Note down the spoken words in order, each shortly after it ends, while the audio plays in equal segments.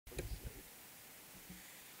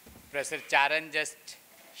Professor Charan just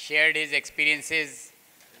shared his experiences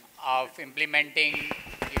of implementing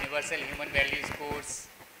Universal Human Values course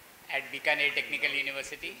at Bikaner Technical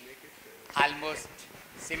University. Almost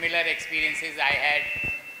similar experiences I had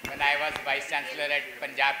when I was Vice Chancellor at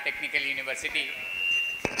Punjab Technical University.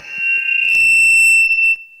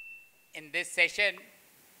 In this session,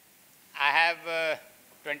 I have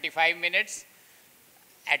 25 minutes.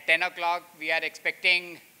 At 10 o'clock, we are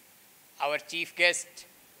expecting our chief guest,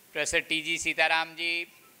 Professor T.G. Sitaramji,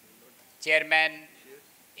 Chairman,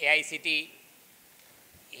 AICTE.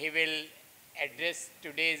 He will address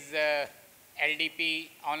today's LDP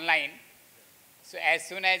online. So as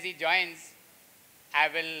soon as he joins, I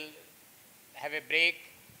will have a break.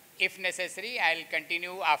 If necessary, I will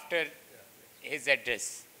continue after his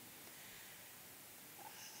address.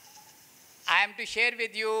 I am to share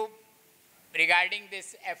with you regarding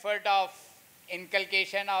this effort of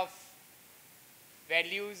inculcation of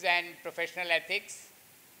values and professional ethics.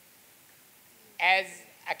 As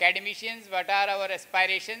academicians, what are our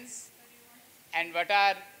aspirations and what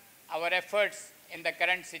are our efforts in the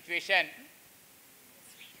current situation?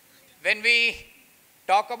 When we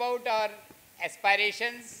talk about our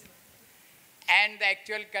aspirations and the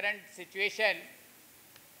actual current situation,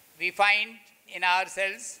 we find in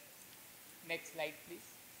ourselves, next slide please.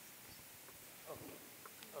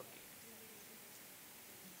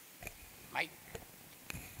 Mike.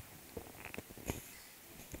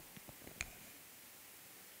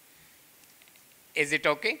 Is it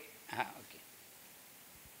okay? Okay.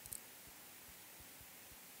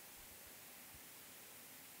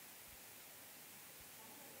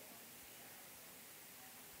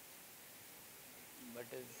 But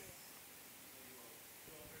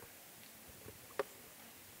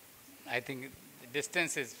I think the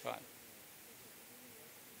distance is far.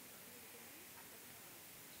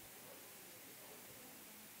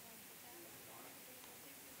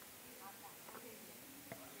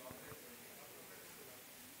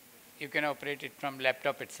 You can operate it from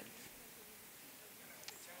laptop itself.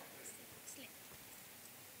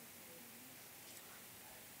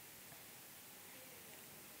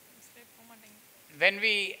 When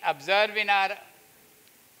we observe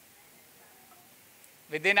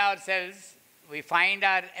within ourselves, we find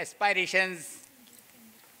our aspirations,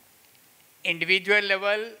 individual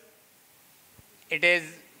level, it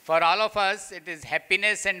is, for all of us, it is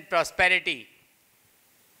happiness and prosperity.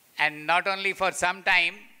 And not only for some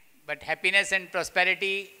time, but happiness and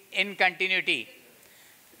prosperity in continuity.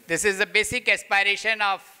 This is the basic aspiration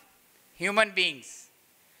of human beings.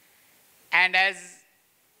 And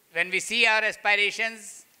when we see our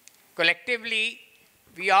aspirations collectively,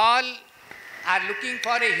 we all are looking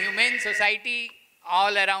for a humane society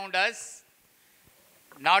all around us.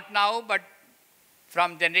 Not now, but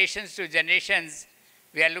from generations to generations,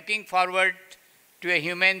 we are looking forward to a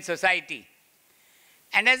humane society.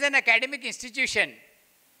 And as an academic institution,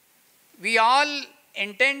 we all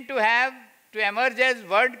intend to emerge as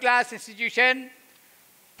world-class institution,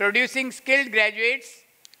 producing skilled graduates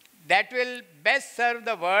that will best serve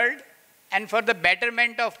the world and for the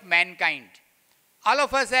betterment of mankind. All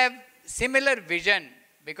of us have similar vision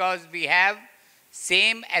because we have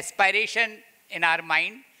same aspiration in our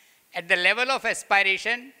mind. At the level of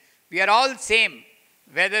aspiration, we are all same,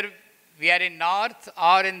 whether we are in North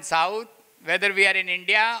or in South, whether we are in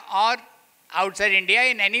India or outside India,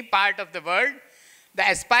 in any part of the world, the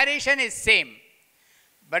aspiration is same.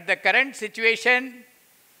 But the current situation,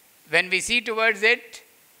 when we see towards it,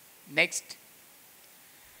 next,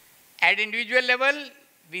 at individual level,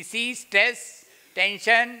 we see stress,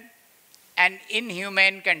 tension, and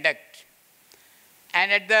inhumane conduct.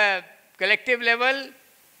 And at the collective level,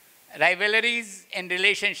 rivalries in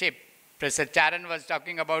relationship. Professor Charan was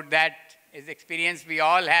talking about that, his experience. We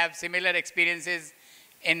all have similar experiences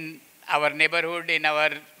in our neighborhood, in our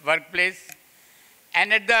workplace.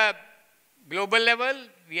 And at the global level,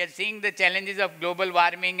 we are seeing the challenges of global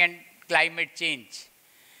warming and climate change.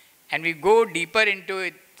 And we go deeper into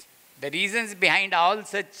it, the reasons behind all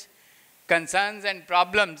such concerns and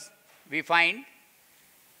problems we find.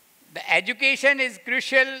 The education is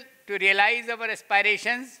crucial to realize our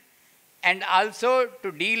aspirations and also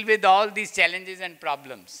to deal with all these challenges and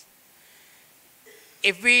problems.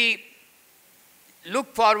 If we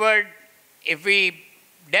look forward, if we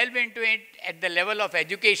delve into it at the level of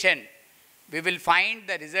education, we will find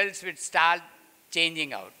the results which start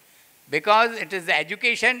changing out. Because it is the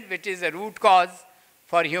education which is the root cause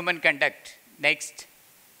for human conduct. Next.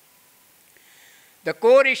 The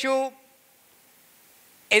core issue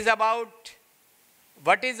is about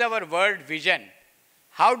what is our world vision.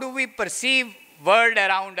 How do we perceive world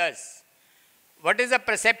around us? what is the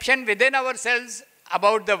perception within ourselves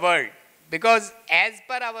about the world. Because as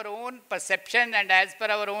per our own perception and as per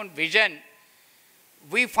our own vision,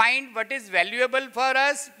 we find what is valuable for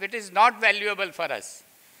us, what is not valuable for us.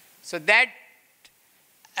 So that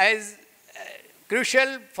is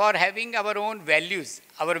crucial for having our own values.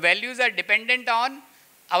 Our values are dependent on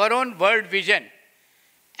our own world vision.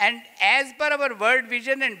 And as per our world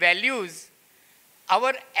vision and values,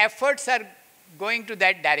 our efforts are going to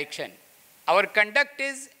that direction. Our conduct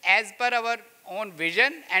is as per our own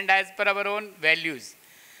vision and as per our own values.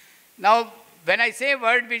 Now, when I say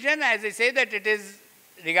world vision, as I say that it is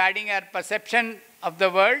regarding our perception of the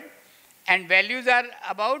world, and values are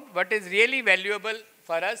about what is really valuable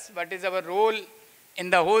for us, what is our role in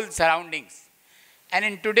the whole surroundings. And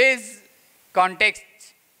in today's context,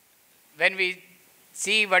 when we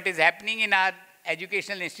see what is happening in our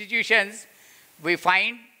educational institutions, we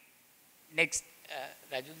find, next,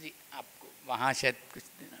 Raju ji, aapko wahan shayad kuch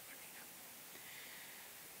dena padega.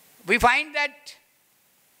 We find that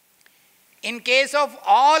in case of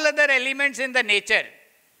all other elements in the nature,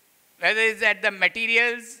 whether it's at the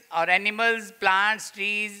materials or animals, plants,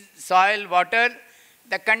 trees, soil, water,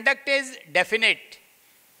 the conduct is definite.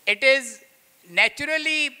 It is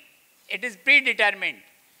naturally, it is predetermined.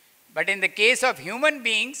 But in the case of human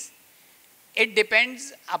beings, it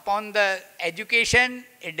depends upon the education,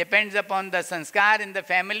 it depends upon the sanskar in the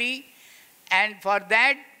family, and for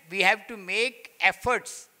that we have to make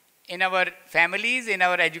efforts in our families, in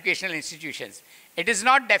our educational institutions. It is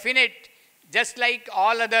not definite, just like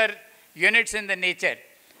all other units in the nature.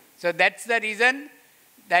 So that's the reason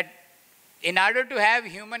that in order to have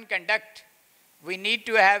human conduct, we need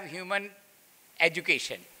to have human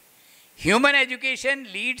education. Human education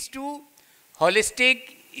leads to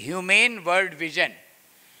holistic, humane world vision.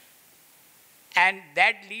 And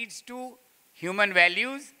that leads to human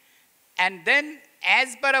values. And then,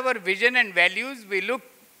 as per our vision and values, we look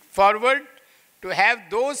forward to have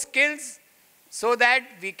those skills so that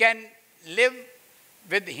we can live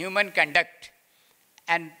with human conduct.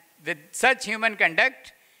 And with such human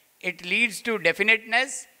conduct, it leads to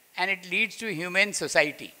definiteness and it leads to humane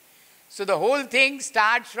society. So the whole thing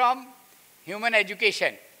starts from human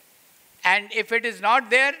education. And if it is not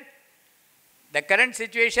there, the current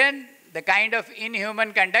situation, the kind of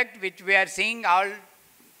inhuman conduct which we are seeing all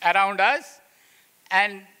around us,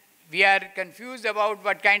 and we are confused about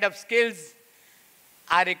what kind of skills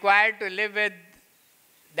are required to live with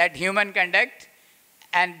that human conduct.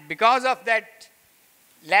 And because of that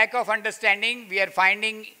lack of understanding, we are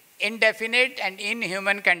finding indefinite and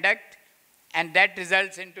inhuman conduct, and that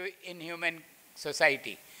results into inhuman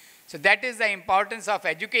society. So that is the importance of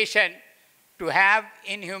education, to have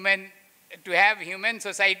human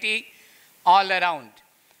society all around.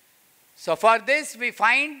 So for this we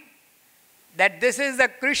find that this is the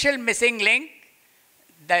crucial missing link,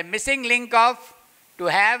 the missing link of to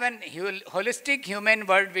have an holistic human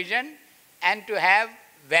world vision and to have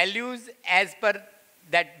values as per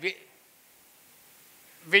that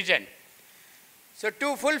vision. So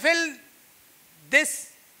to fulfill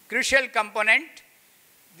this crucial component,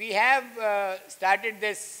 we have started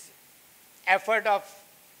this effort of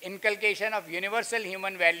inculcation of universal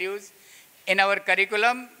human values in our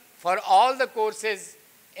curriculum for all the courses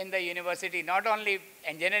in the university, not only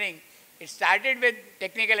engineering. It started with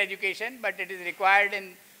technical education, but it is required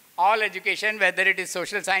in all education, whether it is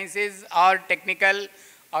social sciences or technical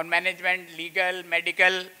or management, legal,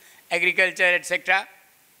 medical, agriculture, etc.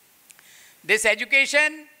 This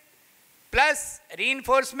education plus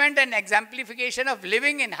reinforcement and exemplification of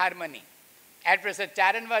living in harmony. As Professor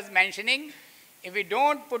Charan was mentioning, if we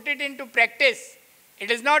don't put it into practice,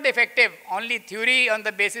 it is not effective. Only theory on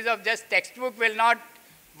the basis of just textbook will not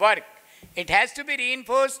work. It has to be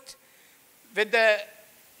reinforced with the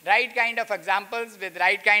right kind of examples, with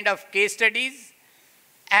right kind of case studies,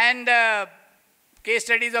 and case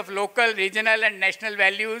studies of local, regional and national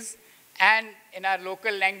values, and in our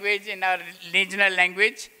local language, in our regional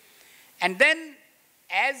language. And then,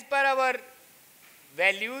 as per our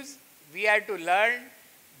values, we are to learn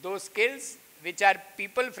those skills which are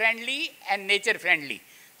people-friendly and nature-friendly,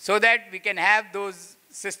 so that we can have those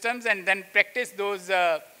systems and then practice those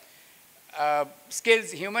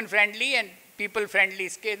skills, human-friendly and people-friendly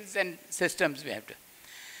skills and systems we have to.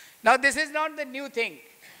 Now, this is not the new thing.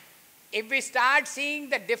 If we start seeing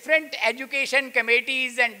the different education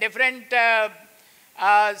committees and different,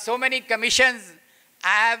 so many commissions,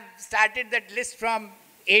 I have started that list from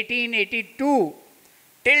 1882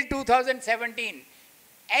 till 2017.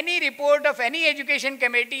 Any report of any education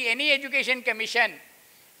committee, any education commission,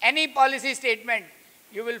 any policy statement,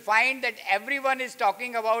 you will find that everyone is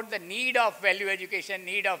talking about the need of value education,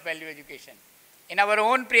 need of value education. In our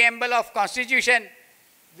own preamble of Constitution,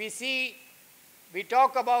 we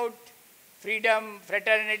talk about freedom,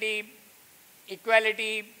 fraternity,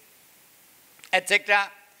 equality, etc.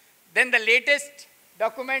 Then the latest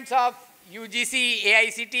documents of UGC,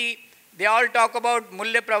 AICTE, they all talk about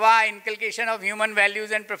Mulya Pravah, inculcation of human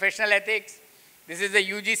values and professional ethics. This is the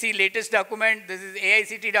UGC latest document. This is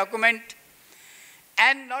AICTE document.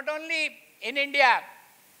 And not only in India,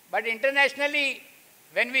 but internationally,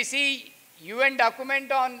 when we see UN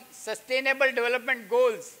document on sustainable development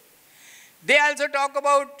goals, they also talk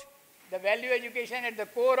about the value education at the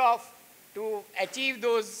core of to achieve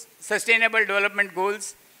those sustainable development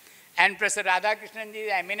goals. And Professor Radhakrishnan ji,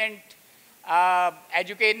 the eminent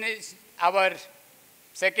educator, our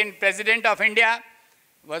second president of India,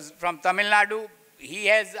 was from Tamil Nadu. He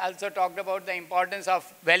has also talked about the importance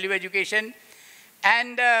of value education.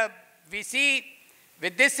 And we see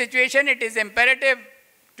with this situation, it is imperative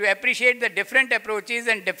to appreciate the different approaches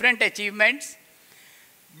and different achievements.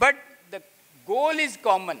 But the goal is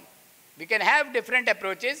common. We can have different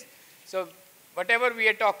approaches. So whatever we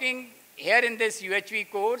are talking here in this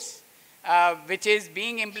UHV course, which is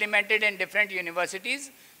being implemented in different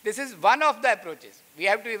universities, this is one of the approaches. We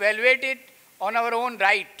have to evaluate it on our own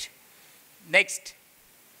right. Next.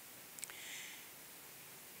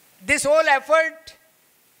 This whole effort,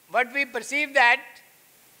 what we perceive that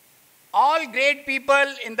all great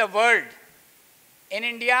people in the world, in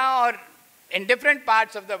India or in different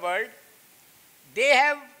parts of the world, they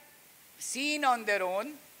have seen on their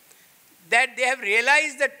own that they have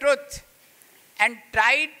realized the truth and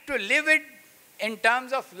tried to live it in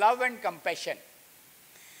terms of love and compassion.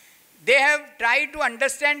 They have tried to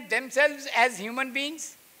understand themselves as human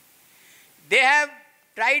beings. They have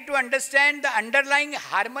tried to understand the underlying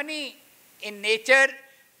harmony in nature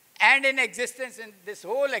and in existence. And this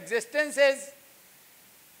whole existence is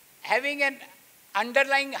having an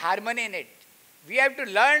underlying harmony in it. We have to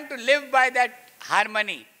learn to live by that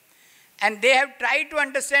harmony. And they have tried to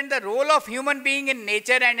understand the role of human being in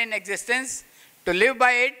nature and in existence, to live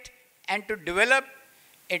by it and to develop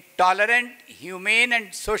a tolerant, humane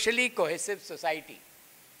and socially cohesive society.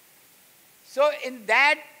 So in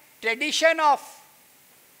that tradition of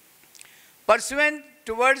pursuant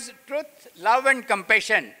towards truth, love and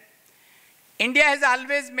compassion, India has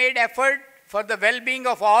always made effort for the well-being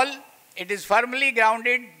of all. It is firmly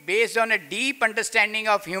grounded based on a deep understanding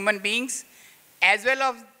of human beings as well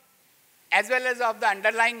as of the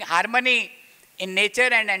underlying harmony in nature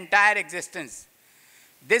and entire existence.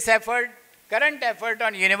 This effort, current effort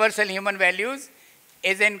on universal human values,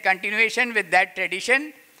 is in continuation with that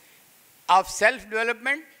tradition of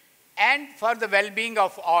self-development and for the well-being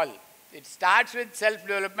of all. It starts with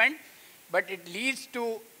self-development, but it leads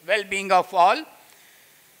to well-being of all.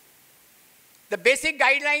 The basic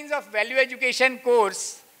guidelines of value education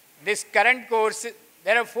course, this current course,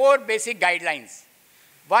 there are 4 basic guidelines.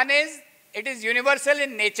 One is, it is universal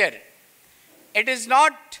in nature. It is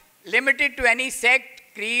not limited to any sect,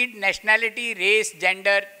 creed, nationality, race,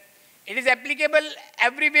 gender. It is applicable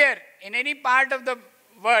everywhere, in any part of the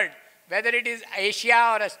world, whether it is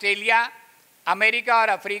Asia or Australia, America or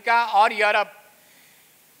Africa or Europe.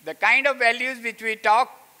 The kind of values which we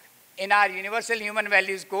talk in our universal human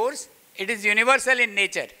values course, it is universal in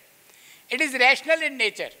nature. It is rational in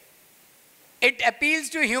nature. It appeals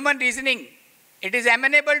to human reasoning. It is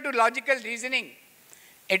amenable to logical reasoning.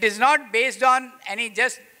 It is not based on any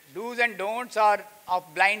just do's and don'ts or of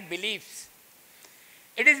blind beliefs.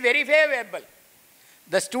 It is verifiable.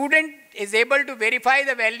 The student is able to verify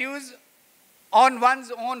the values on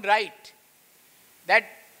one's own right. That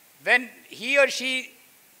when he or she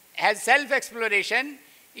has self-exploration,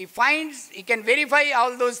 he can verify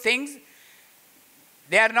all those things.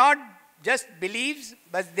 They are not just beliefs,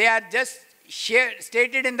 but they are just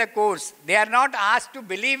stated in the course. They are not asked to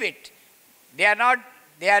believe it. They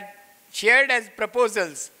are shared as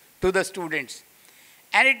proposals to the students.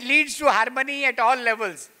 And it leads to harmony at all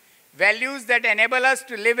levels. Values that enable us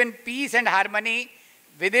to live in peace and harmony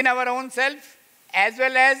within our own self, as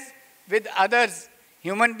well as with others,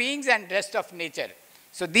 human beings and rest of nature.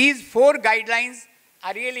 So these 4 guidelines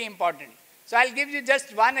are really important. So I'll give you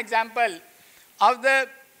just one example of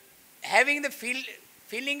having the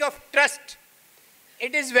feeling of trust.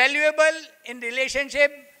 It is valuable in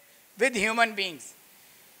relationship with human beings.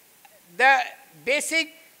 The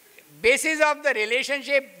basis of the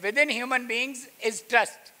relationship within human beings is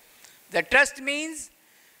trust. The trust means,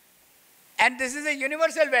 and this is a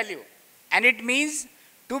universal value, and it means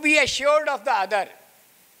to be assured of the other.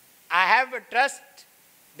 I have a trust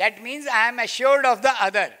That means I am assured of the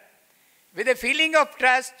other. With a feeling of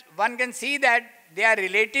trust, one can see that they are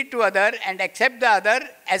related to other and accept the other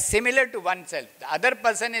as similar to oneself. The other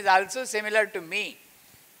person is also similar to me.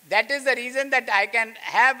 That is the reason that I can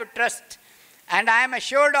have trust and I am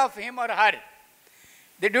assured of him or her.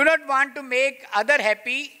 They do not want to make other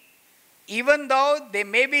happy even though they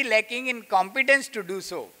may be lacking in competence to do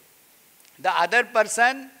so. The other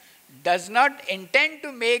person does not intend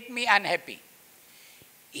to make me unhappy.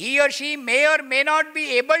 He or she may or may not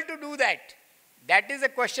be able to do that. That is a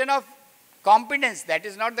question of competence. That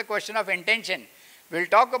is not the question of intention. We'll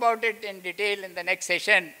talk about it in detail in the next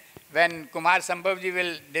session when Kumar Sambhavji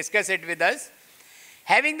will discuss it with us.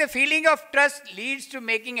 Having the feeling of trust leads to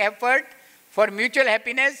making effort for mutual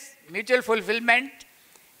happiness, mutual fulfillment.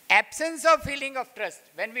 Absence of feeling of trust.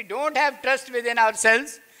 When we don't have trust within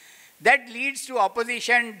ourselves, that leads to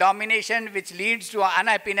opposition, domination, which leads to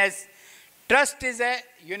unhappiness. Trust is a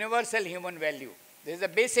universal human value. This is a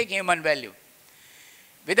basic human value.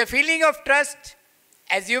 With a feeling of trust,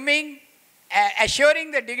 assuring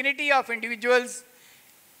the dignity of individuals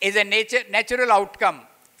is a natural outcome.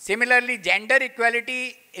 Similarly, gender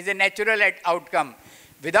equality is a natural outcome.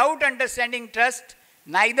 Without understanding trust,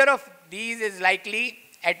 neither of these is likely,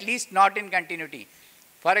 at least not in continuity.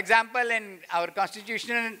 For example, in our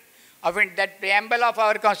constitution, that preamble of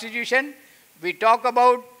our constitution, we talk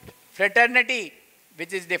about fraternity,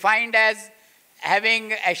 which is defined as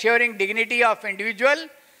assuring dignity of individual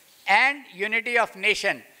and unity of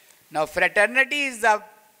nation. Now, fraternity is the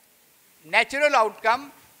natural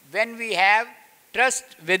outcome when we have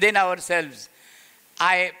trust within ourselves.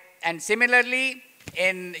 And similarly,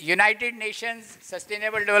 in United Nations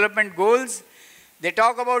Sustainable Development Goals, they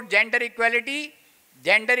talk about gender equality.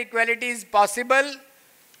 Gender equality is possible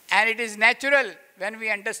and it is natural when we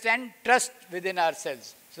understand trust within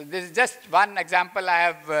ourselves. So this is just one example I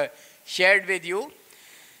have shared with you.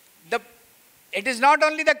 It is not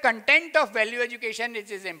only the content of value education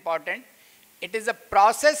which is important, it is the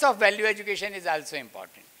process of value education is also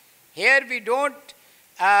important. Here we don't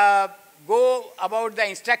go about the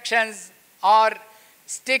instructions or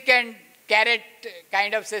stick and carrot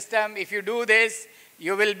kind of system. If you do this,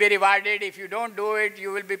 you will be rewarded. If you don't do it,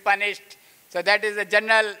 you will be punished. So that is the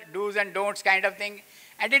general do's and don'ts kind of thing.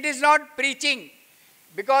 And it is not preaching.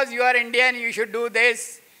 Because you are Indian, you should do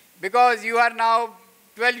this. Because you are now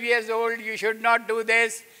 12 years old, you should not do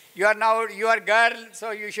this. You are girl,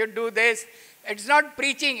 so you should do this. It's not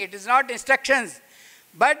preaching, it is not instructions.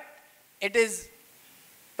 But it is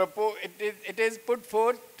put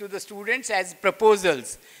forth to the students as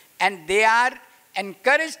proposals. And they are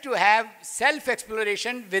encouraged to have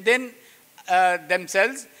self-exploration within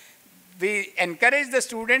themselves. We encourage the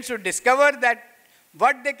students to discover that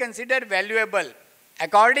what they consider valuable.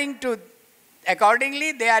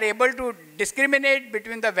 Accordingly, they are able to discriminate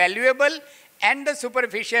between the valuable and the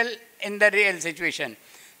superficial in the real situation.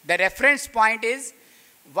 The reference point is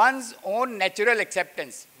one's own natural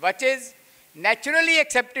acceptance, which is naturally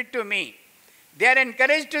accepted to me. They are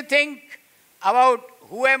encouraged to think about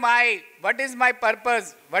who am I, what is my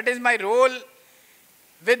purpose, what is my role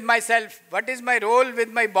with myself, what is my role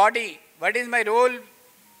with my body, what is my role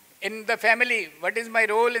in the family, what is my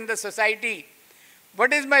role in the society,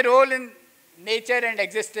 what is my role in nature and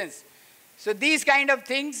existence. So these kind of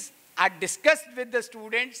things are discussed with the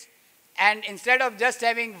students, and instead of just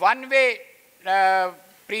having one-way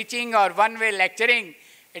preaching or one-way lecturing,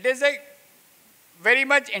 it is a very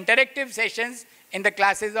much interactive sessions in the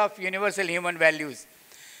classes of universal human values.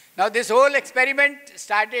 Now this whole experiment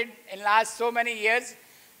started in last so many years.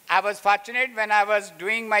 I was fortunate when I was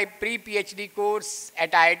doing my pre-PhD course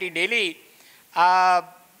at IIT Delhi.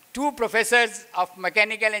 Two professors of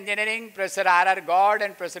mechanical engineering, Professor R.R. God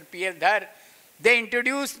and Professor P.S. Dhar, they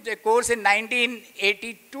introduced a course in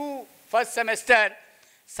 1982, first semester,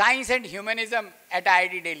 Science and Humanism at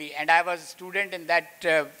IIT Delhi. And I was a student in that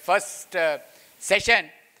first session.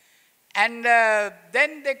 And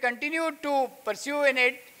then they continued to pursue in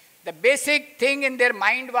it. The basic thing in their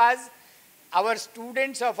mind was, our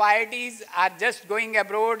students of IITs are just going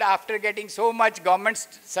abroad after getting so much government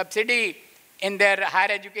subsidy in their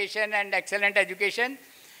higher education and excellent education.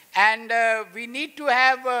 And we need to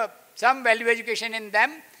have some value education in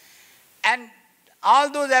them. And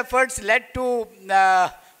all those efforts led to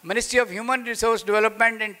the Ministry of Human Resource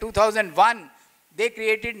Development in 2001. They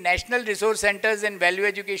created National Resource Centers in Value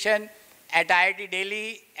Education at IIT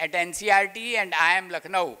Delhi, at NCERT and IIM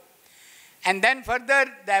Lucknow. And then further,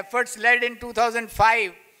 the efforts led in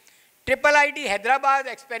 2005. IIIT Hyderabad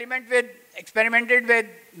experimented with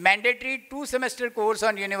mandatory 2-semester course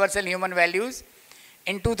on universal human values.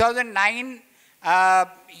 In 2009,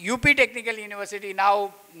 UP Technical University,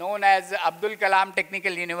 now known as Abdul Kalam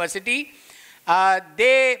Technical University,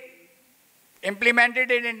 they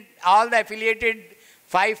implemented it in all the affiliated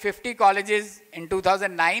 550 colleges in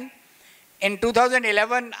 2009. In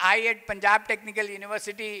 2011, I at Punjab Technical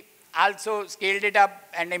University also scaled it up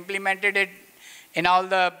and implemented it in all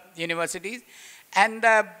the universities. And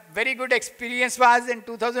the very good experience was in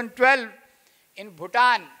 2012 in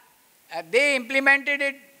Bhutan. They implemented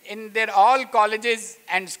it in their all colleges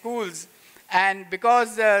and schools. And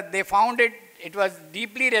because they found it was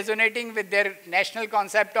deeply resonating with their national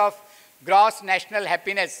concept of gross national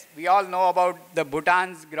happiness. We all know about the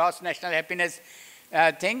Bhutan's gross national happiness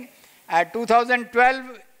thing.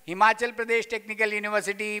 2012, Himachal Pradesh Technical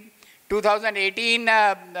University. 2018,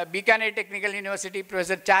 Bikaner Technical University,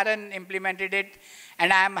 Professor Charan implemented it.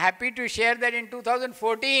 And I am happy to share that in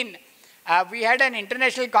 2014, we had an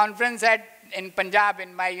international conference in Punjab,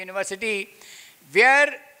 in my university,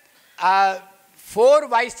 where 4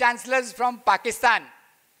 vice-chancellors from Pakistan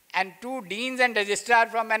and 2 deans and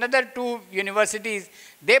registrars from another 2 universities,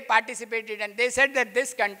 they participated, and they said that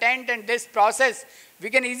this content and this process, we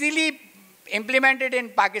can easily implement it in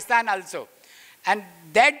Pakistan also. And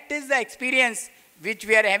that is the experience which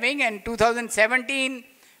we are having. In 2017,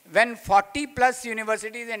 when 40 plus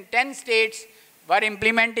universities in 10 states were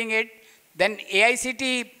implementing it, then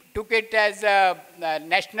AICTE took it as a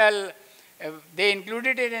national, they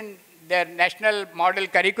included it in their national model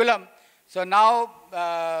curriculum. So now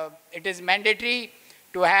it is mandatory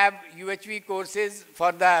to have UHV courses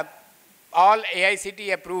for all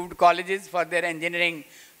AICTE approved colleges for their engineering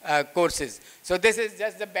courses. So this is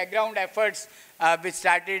just the background efforts which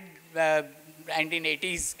started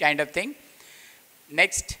 1980s kind of thing.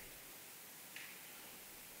 Next.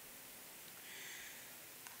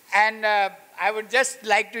 And I would just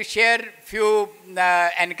like to share few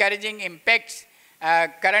encouraging impacts.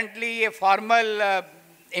 Currently a formal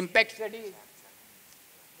impact study.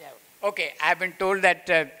 Yeah. Okay, I have been told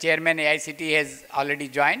that Chairman AICTE has already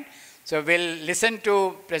joined. So we'll listen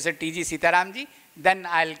to Professor T.G. Sitaramji. Then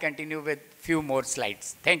I'll continue with few more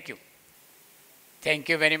slides. Thank you. Thank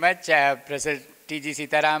you very much. Professor T.G.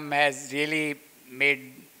 Sitaram has really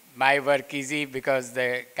made my work easy, because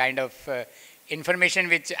the kind of information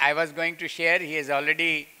which I was going to share, he has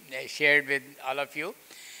already shared with all of you.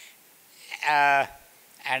 And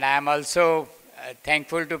I am also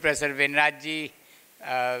thankful to Professor Vinrajji,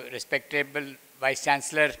 respectable Vice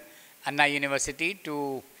Chancellor, Anna University,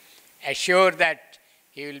 to assure that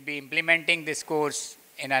he will be implementing this course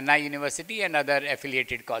in Anna University and other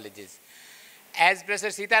affiliated colleges. As Professor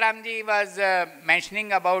Sitaramji was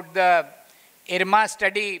mentioning about the IRMA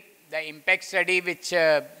study, the impact study which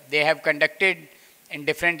they have conducted in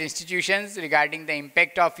different institutions regarding the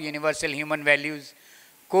impact of Universal Human Values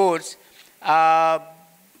course, the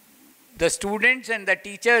students and the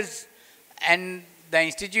teachers and the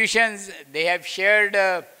institutions, they have shared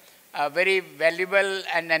very valuable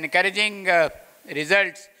and encouraging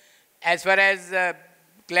results as far as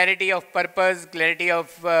clarity of purpose, clarity of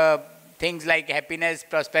things like happiness,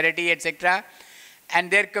 prosperity, etc. And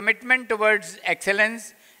their commitment towards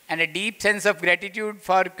excellence and a deep sense of gratitude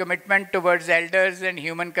for commitment towards elders and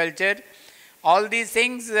human culture. All these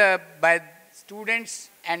things by students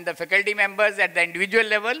and the faculty members at the individual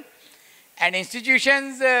level, and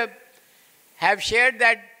institutions have shared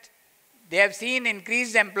that they have seen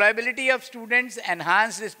increased employability of students,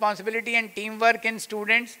 enhanced responsibility and teamwork in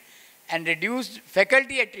students, and reduced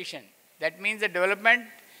faculty attrition. That means the development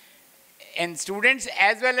in students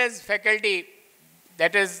as well as faculty.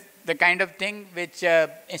 That is the kind of thing which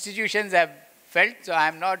institutions have felt. So I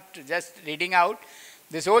am not just reading out.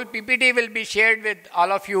 This whole PPT will be shared with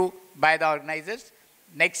all of you by the organizers.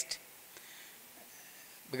 Next.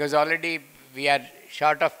 Because already we are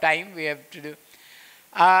short of time, we have to do.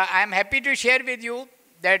 I am happy to share with you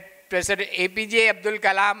that Professor APJ Abdul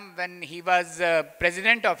Kalam, when he was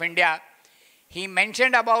President of India, he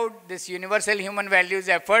mentioned about this Universal Human Values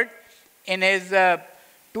effort in his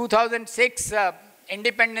 2006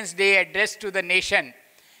 Independence Day address to the nation.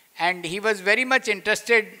 And he was very much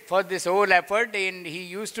interested for this whole effort, and he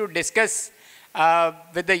used to discuss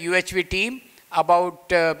with the UHV team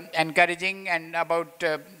about encouraging and about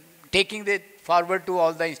taking it forward to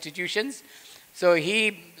all the institutions. So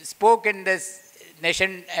he spoke in this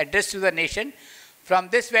nation address to the nation. From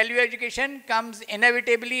this value education comes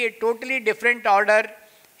inevitably a totally different order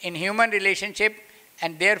in human relationship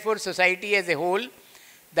and therefore society as a whole.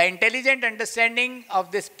 The intelligent understanding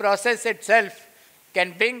of this process itself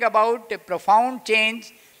can bring about a profound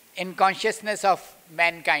change in consciousness of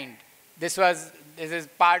mankind. This is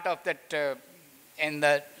part of that in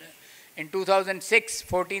the in 2006,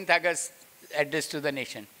 14th August address to the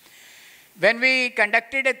nation. When we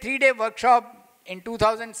conducted a 3-day workshop in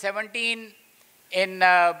 2017 in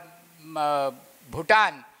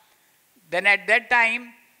Bhutan, then at that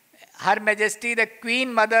time, Her Majesty, the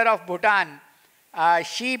Queen Mother of Bhutan,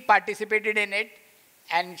 she participated in it,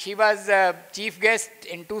 and she was chief guest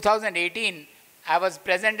in 2018. I was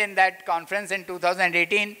present in that conference in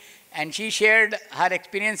 2018, and she shared her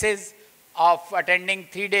experiences of attending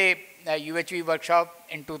 3-day UHV workshop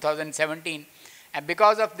in 2017. And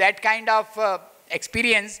because of that kind of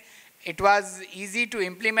experience, it was easy to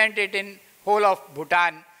implement it in whole of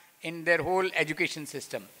Bhutan in their whole education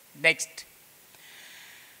system. Next.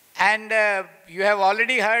 And you have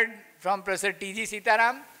already heard from Professor T.G.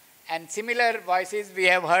 Sitaram, and similar voices we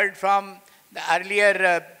have heard from the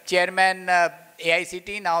earlier chairman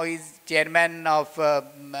AICTE, now he is chairman of,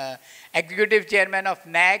 executive chairman of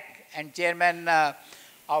NAC and chairman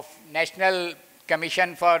of National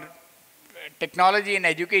Commission for Technology in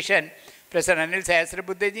Education, Professor Anil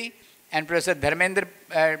Sahasrabuddhe and Professor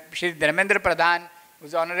Shri Dharmendra Pradhan, who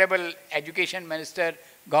is Honorable Education Minister,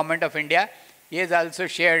 Government of India. He has also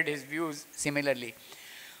shared his views similarly.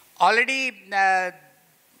 Already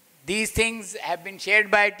these things have been shared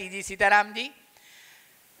by T.G. Sitaram ji.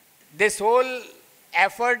 This whole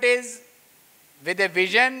effort is with a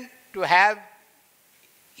vision to have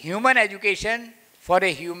human education for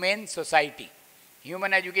a humane society.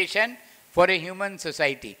 Human education for a human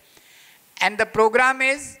society. And the program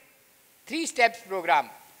is 3 steps program,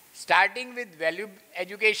 starting with value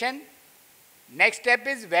education. Next step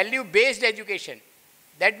is value-based education.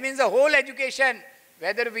 That means the whole education,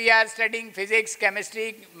 whether we are studying physics,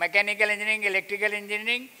 chemistry, mechanical engineering, electrical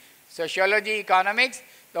engineering, sociology, economics,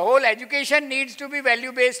 the whole education needs to be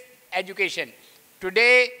value-based education.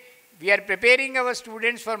 Today, we are preparing our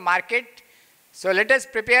students for market, so let us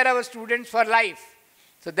prepare our students for life.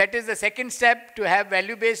 So that is the second step, to have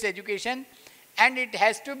value-based education, and it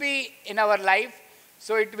has to be in our life,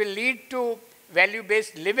 so it will lead to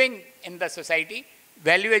value-based living in the society.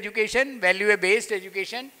 Value education, value-based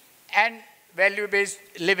education, and value-based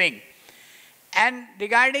living. And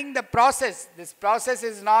regarding the process, this process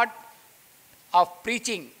is not of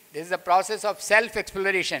preaching. This is a process of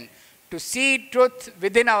self-exploration, to see truth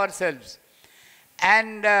within ourselves.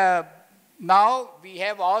 And now we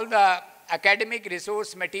have all the academic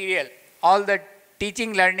resource material, all the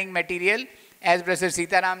teaching learning material, as Professor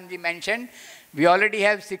Sitaram ji mentioned. We already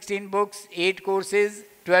have 16 books, 8 courses,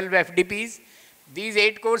 12 FDPs. These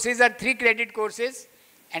 8 courses are 3-credit courses,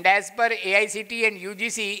 and as per AICTE and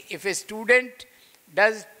UGC, if a student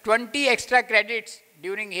does 20 extra credits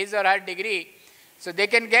during his or her degree, so they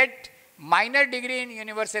can get minor degree in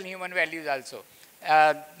universal human values also.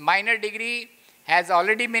 Minor degree has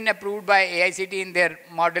already been approved by AICTE in their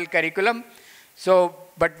model curriculum. So,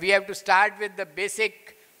 but we have to start with the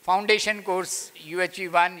basic foundation course,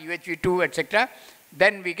 UHV 1, UHV 2, etc.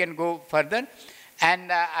 Then we can go further.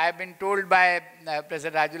 And I have been told by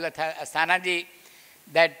Professor Rajul Asthana ji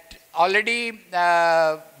that already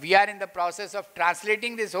we are in the process of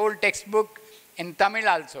translating this whole textbook in Tamil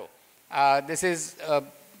also. This is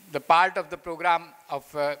the part of the program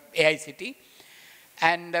of AICTE.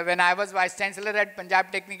 And when I was Vice Chancellor at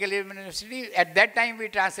Punjab Technical University, at that time we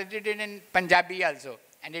translated it in Punjabi also.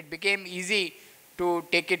 And it became easy to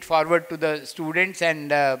take it forward to the students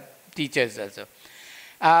and teachers also.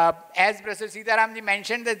 As Professor Sitaram ji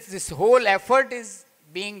mentioned, that this whole effort is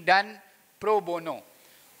being done pro bono.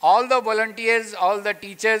 All the volunteers, all the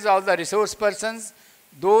teachers, all the resource persons,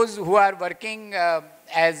 those who are working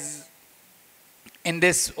as in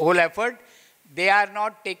this whole effort, they are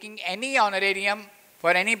not taking any honorarium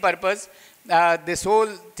for any purpose. This whole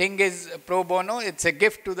thing is pro bono. It's a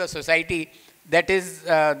gift to the society. That is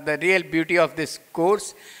the real beauty of this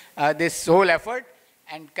course, this whole effort.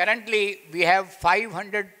 And currently, we have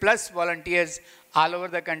 500 plus volunteers all over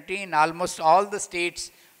the country, in almost all the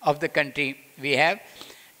states of the country we have.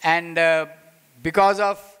 And because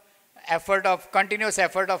of continuous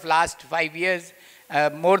effort of last 5 years,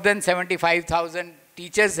 more than 75,000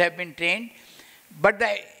 teachers have been trained. But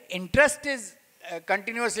the interest is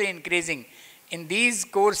continuously increasing. In these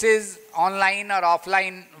courses, online or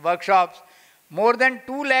offline workshops, more than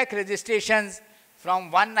 2 lakh registrations from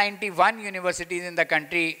 191 universities in the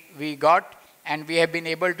country we got, and we have been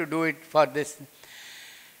able to do it for this.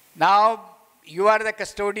 Now, you are the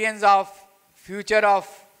custodians of future of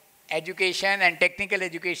education and technical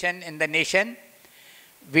education in the nation.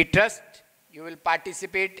 We trust you will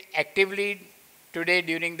participate actively today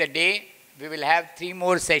during the day. We will have 3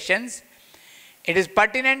 more sessions. It is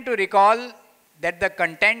pertinent to recall that the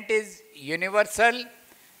content is universal,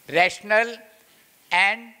 rational,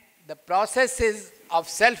 and the process is of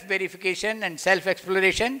self-verification and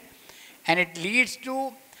self-exploration, and it leads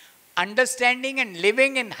to understanding and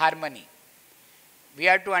living in harmony. We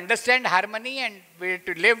are to understand harmony and we are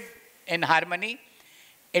to live in harmony.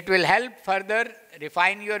 It will help further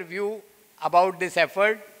refine your view about this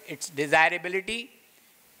effort, its desirability,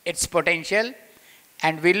 its potential,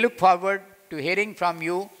 and we look forward to hearing from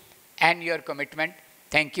you and your commitment.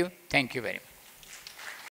 Thank you. Thank you very much.